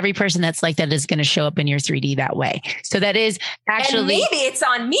that, then every person that's like that is going to show up in your 3D that way. So that is actually, and maybe it's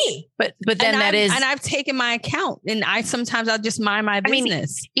on me, but then and I've taken my account and I'll just mind my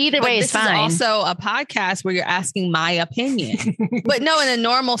business. Either way is fine. This is also a podcast where you're asking my opinion, but no, in a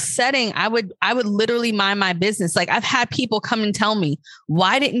normal setting, I would literally mind my business. Like I've had people come and tell me,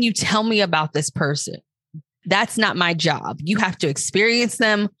 why didn't you tell me about this person? That's not my job. You have to experience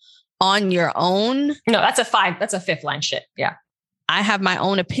them on your own. No, that's a fifth line shit. Yeah. I have my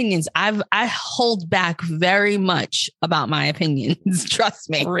own opinions. I hold back very much about my opinions. Trust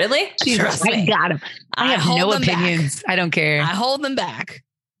me. Really? Trust me. I got them. I have no opinions. I don't care. I hold them back.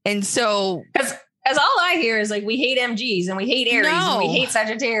 And so, because all I hear is like, we hate MGs and we hate Aries and we hate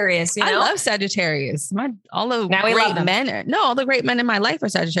Sagittarius. You know? I love Sagittarius. All the great men in my life are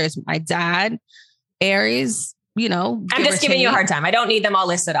Sagittarius. My dad, Aries, I'm just giving you a hard time. I don't need them all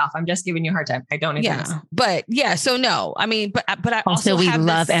listed off. I'm just giving you a hard time. I don't need them. But yeah, so no, I mean, but I also we have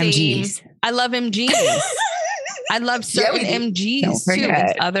love MGs. I love MGs. I love certain MGs too.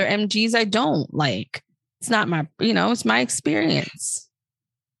 And other MGs I don't like. It's not my, it's my experience.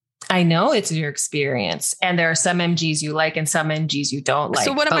 I know it's your experience, and there are some MGs you like and some MGs you don't like.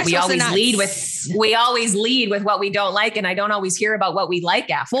 So what am I supposed to lead with? We always lead with what we don't like, and I don't always hear about what we like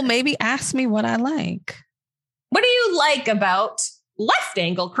after. Well, maybe ask me what I like. What do you like about left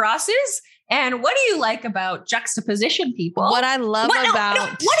angle crosses? And what do you like about juxtaposition people? What I love what do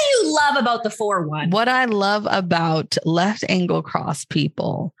you love about the 4-1? What I love about left angle cross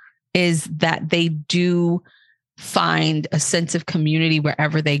people is that they do find a sense of community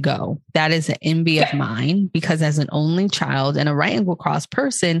wherever they go. That is an envy of mine, because as an only child and a right angle cross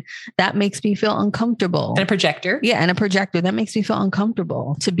person, that makes me feel uncomfortable. And a projector. Yeah. And a projector. That makes me feel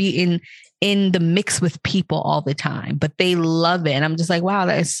uncomfortable to be in the mix with people all the time, but they love it. And I'm just like, wow,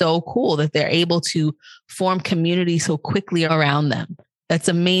 that is so cool that they're able to form community so quickly around them. That's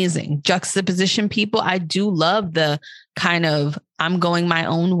amazing. Juxtaposition people. I do love the kind of, I'm going my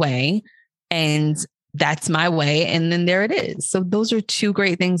own way and that's my way. And then there it is. So those are two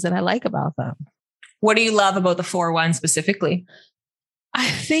great things that I like about them. What do you love about the 4-1 specifically? I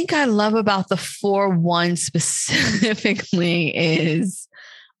think I love about the 4-1 specifically is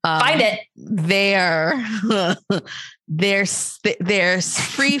find it. There's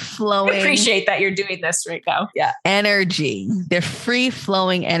free flowing. I appreciate that you're doing this right now. Yeah. Energy. Their free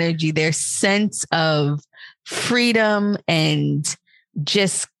flowing energy, their sense of freedom and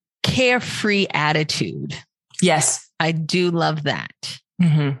just carefree attitude. Yes. I do love that.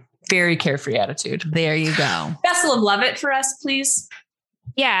 Mm-hmm. Very carefree attitude. There you go. Vessel of Love It for us, please.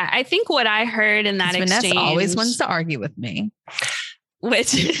 Yeah, I think what I heard in that exchange, Vanessa always wants to argue with me,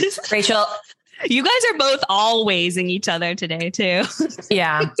 which is Rachel, you guys are both alwaysing each other today too.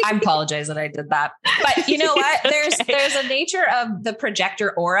 yeah, I apologize that I did that. But you know what? There's a nature of the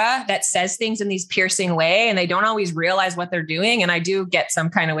projector aura that says things in these piercing way, and they don't always realize what they're doing. And I do get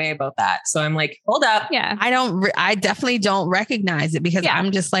some kind of way about that. So I'm like, hold up. Yeah. I definitely don't recognize it because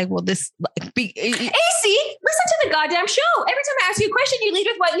I'm just like, well, this AC, listen to the goddamn show. Every time I ask you a question, you lead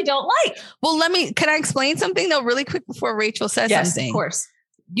with what you don't like. well, can I explain something though, really quick before Rachel says something? Of course.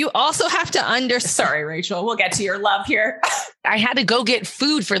 You also have to understand. Sorry, Rachel. We'll get to your love here. I had to go get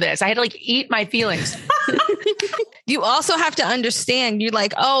food for this. I had to like eat my feelings. You also have to understand, you're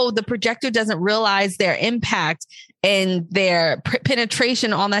like, oh, the projector doesn't realize their impact and their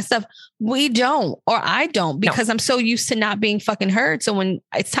penetration, all that stuff. We don't, or I don't, because I'm so used to not being fucking heard. So when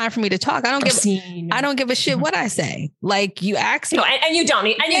it's time for me to talk, I don't give a shit what I say. Like you ask me, and you don't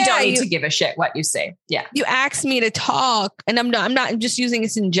need, to give a shit what you say. Yeah. You ask me to talk, and I'm not just using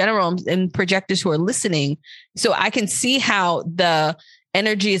this in general and projectors who are listening. So I can see how the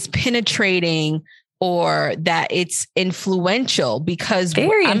energy is penetrating or that it's influential because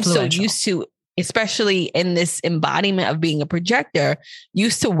I'm so used to, especially in this embodiment of being a projector,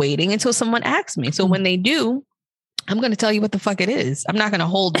 used to waiting until someone asks me. So when they do, I'm going to tell you what the fuck it is. I'm not going to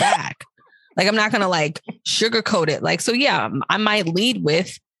hold back. Like, I'm not going to like sugarcoat it. Like, so yeah, I might lead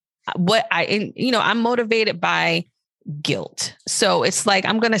with what I'm motivated by guilt. So it's like,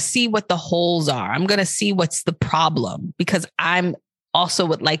 I'm going to see what the holes are. I'm going to see what's the problem because I'm also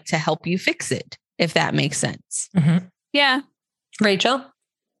would like to help you fix it, if that makes sense. Mm-hmm. Yeah. Rachel?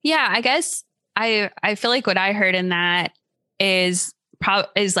 Yeah, I guess I feel like what I heard in that is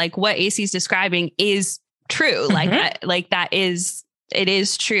like what AC's describing is true. Mm-hmm. It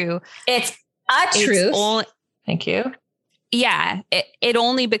is true. It's a truth. Thank you. Yeah. It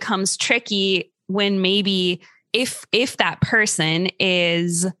only becomes tricky when maybe if that person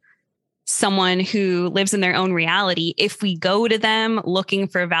is someone who lives in their own reality, if we go to them looking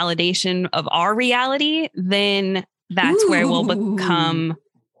for validation of our reality, then that's where we'll become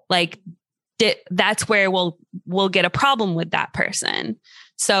like, that's where we'll get a problem with that person.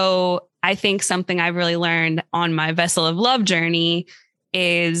 So I think something I've really learned on my Vessel of Love journey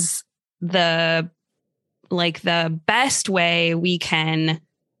is the best way we can,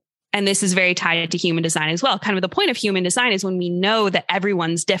 and this is very tied to human design as well. Kind of the point of human design is when we know that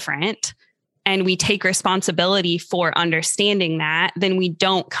everyone's different and we take responsibility for understanding that, then we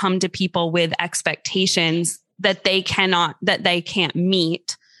don't come to people with expectations that they can't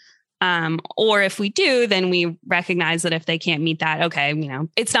meet. Or if we do, then we recognize that if they can't meet that, okay,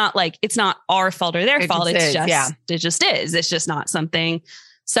 it's not our fault or their fault. It just is. It's just not something.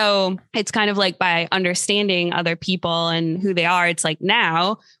 So it's kind of like by understanding other people and who they are, it's like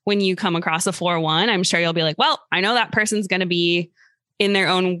now when you come across a 4-1, I'm sure you'll be like, well, I know that person's going to be in their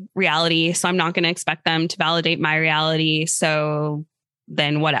own reality. So I'm not going to expect them to validate my reality. So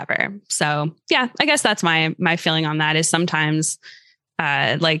then whatever. So yeah, I guess that's my feeling on that is sometimes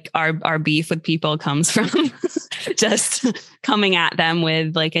like our beef with people comes from just coming at them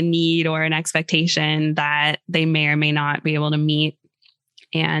with like a need or an expectation that they may or may not be able to meet.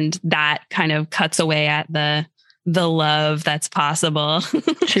 And that kind of cuts away at the love that's possible.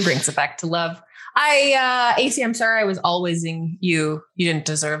 She brings it back to love. AC, I'm sorry I was alwaysing you. You didn't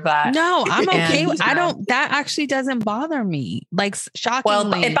deserve that. No, I'm okay. That actually doesn't bother me. Like shockingly.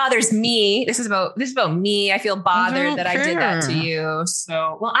 Well, it bothers me. This is about me. I feel bothered that I did that to you.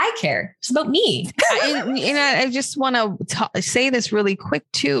 So, well, I care. It's about me. I just want to say this really quick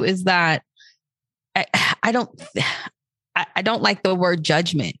too, is that I don't like the word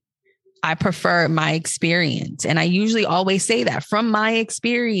judgment. I prefer my experience. And I usually always say that from my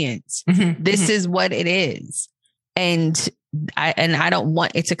experience, this is what it is. And I don't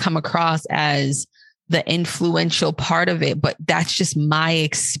want it to come across as the influential part of it, but that's just my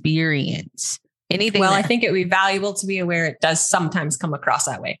experience. I think it would be valuable to be aware it does sometimes come across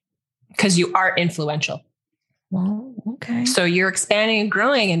that way because you are influential. Well, okay. So you're expanding and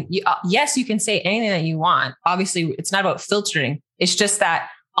growing and yes, you can say anything that you want. Obviously it's not about filtering. It's just that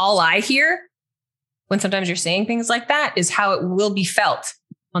all I hear when sometimes you're saying things like that is how it will be felt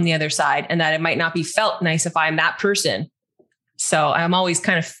on the other side and that it might not be felt nice if I'm that person. So I'm always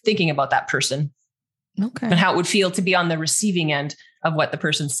kind of thinking about that person. Okay. And how it would feel to be on the receiving end of what the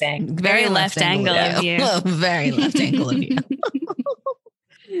person's saying. Very left angle of you. Very left angle of you.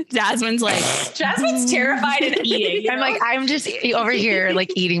 Jasmine's terrified and eating. I'm like, I'm just over here,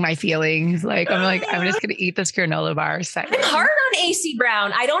 like eating my feelings. Like, I'm just going to eat this granola bar. I'm hard on AC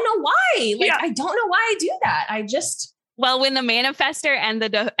Brown. I don't know why. I don't know why I do that. Well, when the manifester and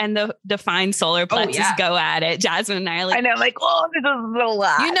the defined solar plexus go at it, Jasmine and I are like, I know, like, oh, this is a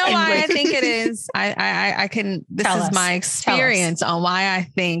lot. You know why I think it is? I can, this Tell is us. my experience on why I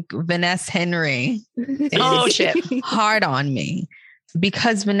think Vanessa Henry Oh, is shit. hard on me.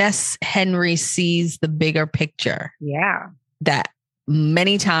 Because Vanessa Henry sees the bigger picture Yeah. that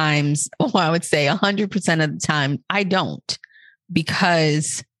many times, or I would say 100% of the time, I don't.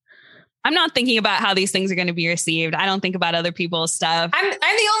 Because I'm not thinking about how these things are going to be received. I don't think about other people's stuff. I'm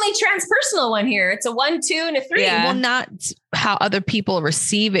the only transpersonal one here. It's a 1, 2, and a 3. Yeah. well, not how other people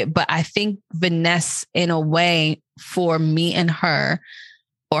receive it, but I think Vanessa, in a way, for me and her,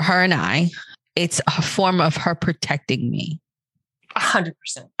 or her and I, it's a form of her protecting me. 100%.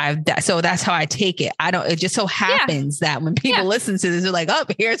 So that's how I take it. It just so happens that when people listen to this, they're like, oh,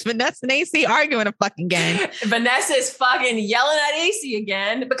 here's Vanessa and AC arguing a fucking game. Vanessa is fucking yelling at AC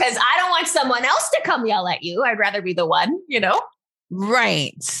again because I don't want someone else to come yell at you. I'd rather be the one, you know?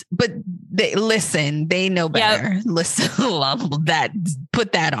 Right. But they know better. Listen,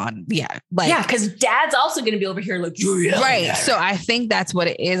 put that on. Yeah. Because dad's also going to be over here like, right. So I think that's what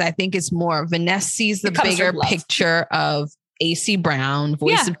it is. I think it's more Vanessa sees the bigger picture of AC Brown,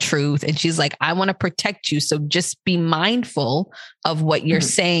 voice of truth. And she's like, I want to protect you. So just be mindful of what you're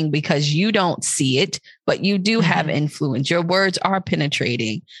saying because you don't see it, but you do have influence. Your words are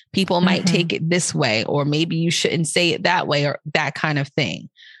penetrating. People might take it this way, or maybe you shouldn't say it that way, or that kind of thing.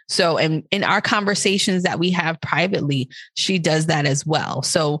 So, and in our conversations that we have privately, she does that as well.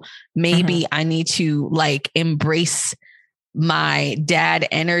 So maybe I need to like embrace my dad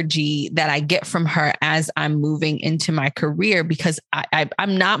energy that I get from her as I'm moving into my career, because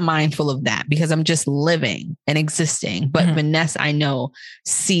I'm not mindful of that because I'm just living and existing. But Vanessa, I know,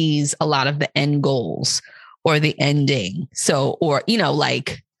 sees a lot of the end goals or the ending. So, or,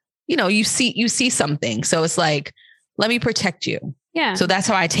 you see something. So it's like, let me protect you. Yeah. So that's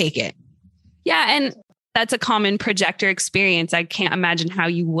how I take it. Yeah. And that's a common projector experience. I can't imagine how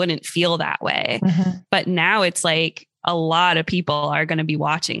you wouldn't feel that way. But now it's like, a lot of people are going to be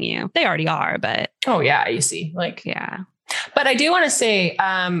watching you. They already are, but. Oh yeah. You see, like, yeah. But I do want to say,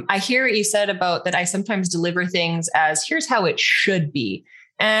 I hear what you said about that. I sometimes deliver things as here's how it should be.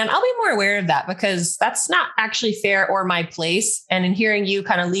 And I'll be more aware of that because that's not actually fair or my place. And in hearing you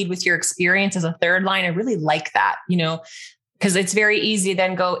kind of lead with your experience as a third line, I really like that, because it's very easy to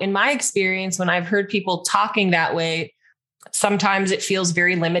then go, in my experience, when I've heard people talking that way, sometimes it feels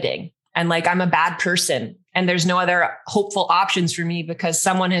very limiting and like I'm a bad person. And there's no other hopeful options for me because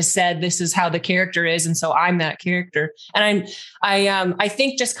someone has said this is how the character is. And so I'm that character. And I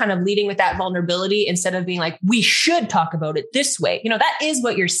think just kind of leading with that vulnerability instead of being like, we should talk about it this way. That is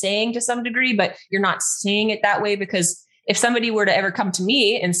what you're saying to some degree, but you're not saying it that way because if somebody were to ever come to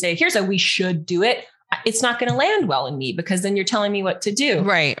me and say, here's how we should do it, it's not going to land well in me because then you're telling me what to do.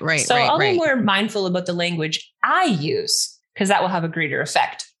 Right. So I'll be more mindful about the language I use because that will have a greater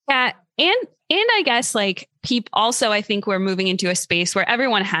effect. Yeah. And I guess like also, I think we're moving into a space where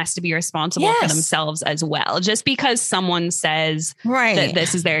everyone has to be responsible for themselves as well. Just because someone says that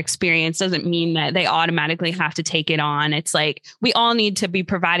this is their experience doesn't mean that they automatically have to take it on. It's like, we all need to be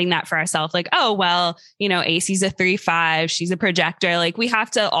providing that for ourselves. Like, oh, well, AC's a 3/5. She's a projector. Like we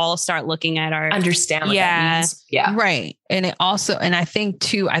have to all start looking at our understand what that means. Yeah. Right. And it also, and I think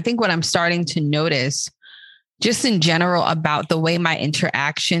what I'm starting to notice just in general about the way my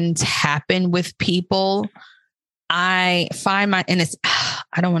interactions happen with people, I find I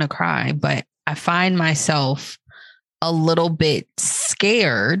don't want to cry, but I find myself a little bit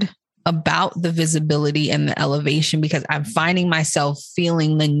scared about the visibility and the elevation because I'm finding myself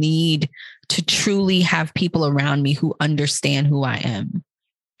feeling the need to truly have people around me who understand who I am.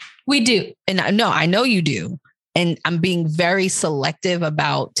 We do. And I know you do. And I'm being very selective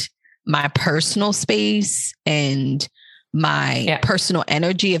about my personal space and my personal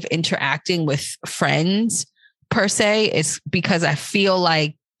energy of interacting with friends per se is because I feel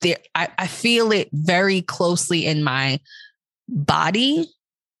like I feel it very closely in my body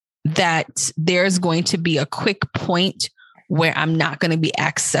that there's going to be a quick point where I'm not going to be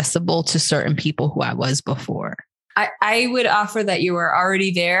accessible to certain people who I was before. I would offer that you were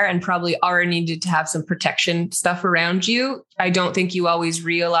already there and probably already needed to have some protection stuff around you. I don't think you always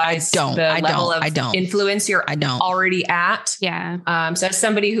realize the level of influence you're already at. Yeah. So as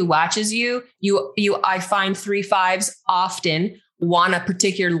somebody who watches you, I find 3/5s often want a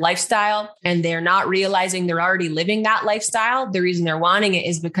particular lifestyle and they're not realizing they're already living that lifestyle. The reason they're wanting it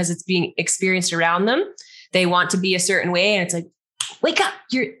is because it's being experienced around them. They want to be a certain way. And it's like, wake up.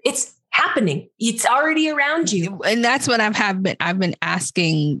 It's happening. It's already around you. And that's what I've been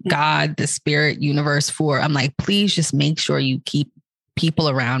asking God, the spirit universe for. I'm like, please just make sure you keep people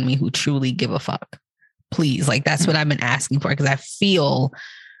around me who truly give a fuck. Please. Like, that's what I've been asking for. Cause I feel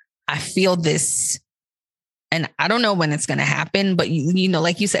this, and I don't know when it's going to happen, but you know,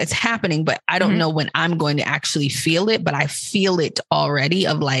 like you said, it's happening, but I don't know when I'm going to actually feel it, but I feel it already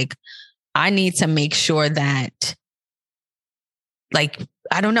of like, I need to make sure that, like,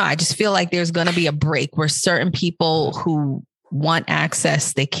 I don't know. I just feel like there's going to be a break where certain people who want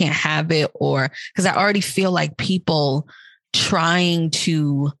access, they can't have it, or because I already feel like people trying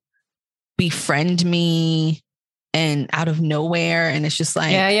to befriend me and out of nowhere. And it's just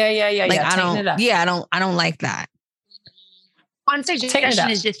like, yeah. Like, I don't like that. One suggestion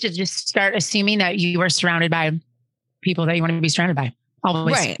is just to start assuming that you are surrounded by people that you want to be surrounded by.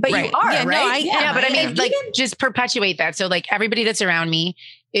 Always. Right. But right. you are, yeah, right? No, but I mean, like, just perpetuate that. So like everybody that's around me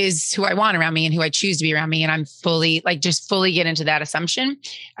is who I want around me and who I choose to be around me. And I'm fully get into that assumption.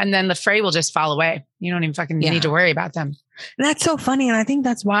 And then the fray will just fall away. You don't even fucking need to worry about them. And that's so funny. And I think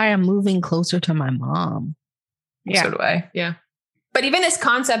that's why I'm moving closer to my mom. Yeah. So do I. Yeah. But even this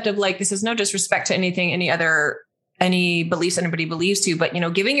concept of like, this is no disrespect to any beliefs anybody believes to, but, you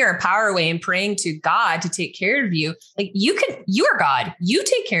know, giving your power away and praying to God to take care of you. Like you are God, you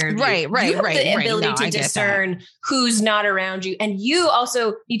take care of you. Right. You have the ability to discern who's not around you. And you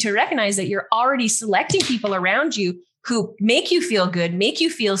also need to recognize that you're already selecting people around you who make you feel good, make you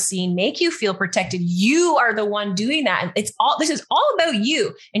feel seen, make you feel protected. You are the one doing that. And this is all about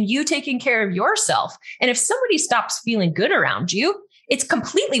you and you taking care of yourself. And if somebody stops feeling good around you, it's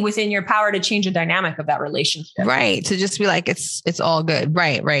completely within your power to change the dynamic of that relationship. Right. To just be like, it's all good.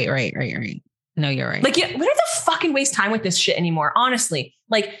 Right. No, you're right. Like, we don't have to fucking waste time with this shit anymore. Honestly,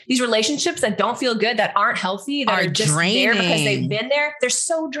 like these relationships that don't feel good, that aren't healthy, that are just draining. There because they've been there. They're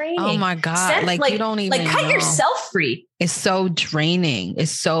so draining. Oh my God. You don't even cut know. yourself free. It's so draining.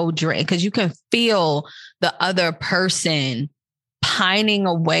 It's so draining because you can feel the other person pining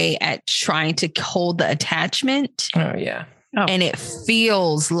away at trying to hold the attachment. Oh yeah. Oh. And it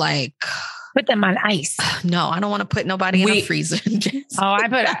feels like, put them on ice. No, I don't want to put nobody in a freezer.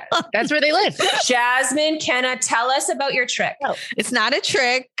 That's where they live. Jasmine, Kenna, tell us about your trick. Oh, it's not a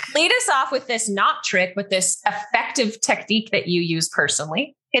trick. Lead us off with this not trick, with this effective technique that you use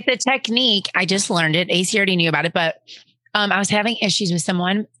personally. It's a technique. I just learned it. AC already knew about it, but I was having issues with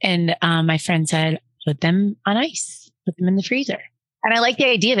someone and my friend said, put them on ice, put them in the freezer. And I like the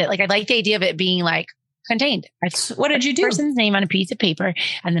idea of it. Like, I like the idea of it being like, contained. What did you do? Person's name on a piece of paper,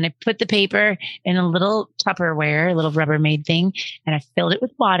 and then I put the paper in a little Tupperware, a little Rubbermaid thing, and I filled it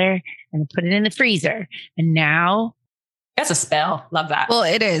with water and I put it in the freezer. And now that's a spell. Love that. Well,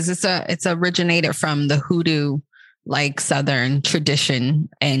 it is. It's originated from the hoodoo, like Southern tradition,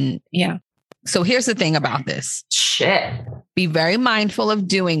 and yeah. So here's the thing about this. Shit. Be very mindful of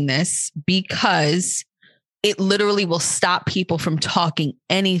doing this because it literally will stop people from talking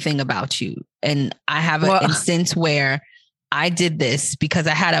anything about you. And I have an instance where I did this because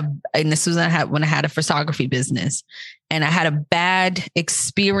and this was when I had a photography business, and I had a bad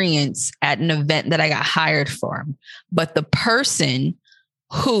experience at an event that I got hired for. But the person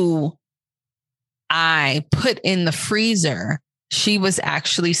who I put in the freezer, she was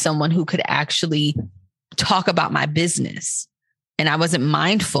actually someone who could actually talk about my business. And I wasn't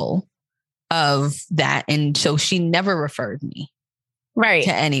mindful of that. And so she never referred me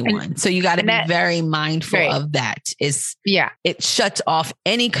to anyone. So you got to be very mindful of that. It shuts off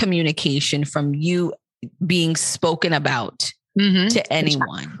any communication from you being spoken about to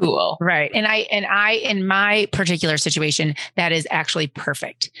anyone. Cool. Right. And I, in my particular situation, that is actually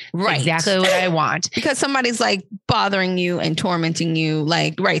perfect. Right. Exactly what I want. Because somebody's like bothering you and tormenting you,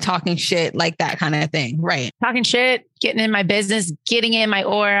 like, right. Talking shit, like that kind of thing. Right. Talking shit, getting in my business, getting in my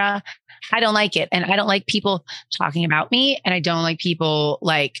aura. I don't like it. And I don't like people talking about me. And I don't like people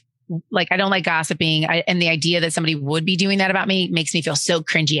like I don't like gossiping. And the idea that somebody would be doing that about me makes me feel so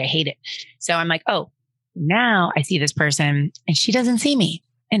cringy. I hate it. So I'm like, oh, now I see this person and she doesn't see me.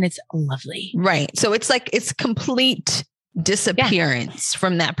 And it's lovely. Right. So it's like, it's complete disappearance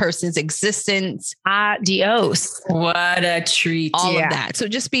from that person's existence. Adios. What a treat. All of that. So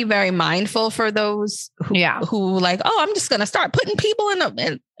just be very mindful for those who like, oh, I'm just going to start putting people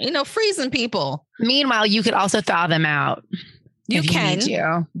in freezing people. Meanwhile, you could also thaw them out. You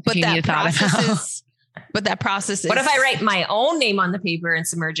can, but that process is. What if I write my own name on the paper and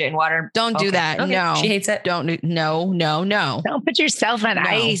submerge it in water? Don't do that. Okay. No. She hates it. No. Don't put yourself on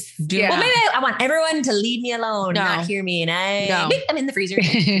ice. Well, maybe I want everyone to leave me alone, not hear me. And I'm in the freezer.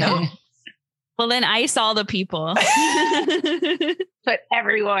 No. Well, then ice all the people. Put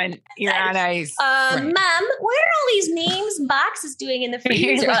everyone, you're on ice. Mom, what are all these names boxes doing in the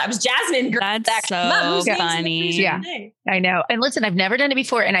freezer? Oh, that was Jasmine. That's so Mom, funny. Yeah, I know. And listen, I've never done it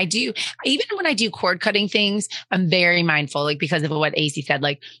before. And I do, even when I do cord cutting things, I'm very mindful, like because of what AC said,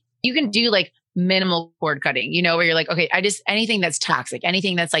 like you can do like minimal cord cutting, you know, where you're like, okay, anything that's toxic,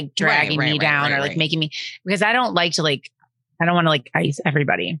 anything that's like dragging me down or like making me, because I don't want to like ice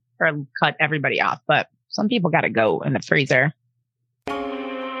everybody or cut everybody off, but some people got to go in the freezer.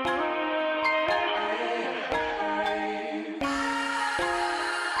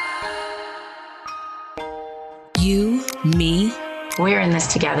 You, me, we're in this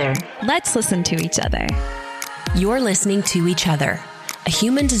together. Let's listen to each other. You're listening to Each Other, a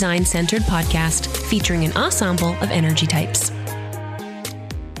human design centered podcast featuring an ensemble of energy types.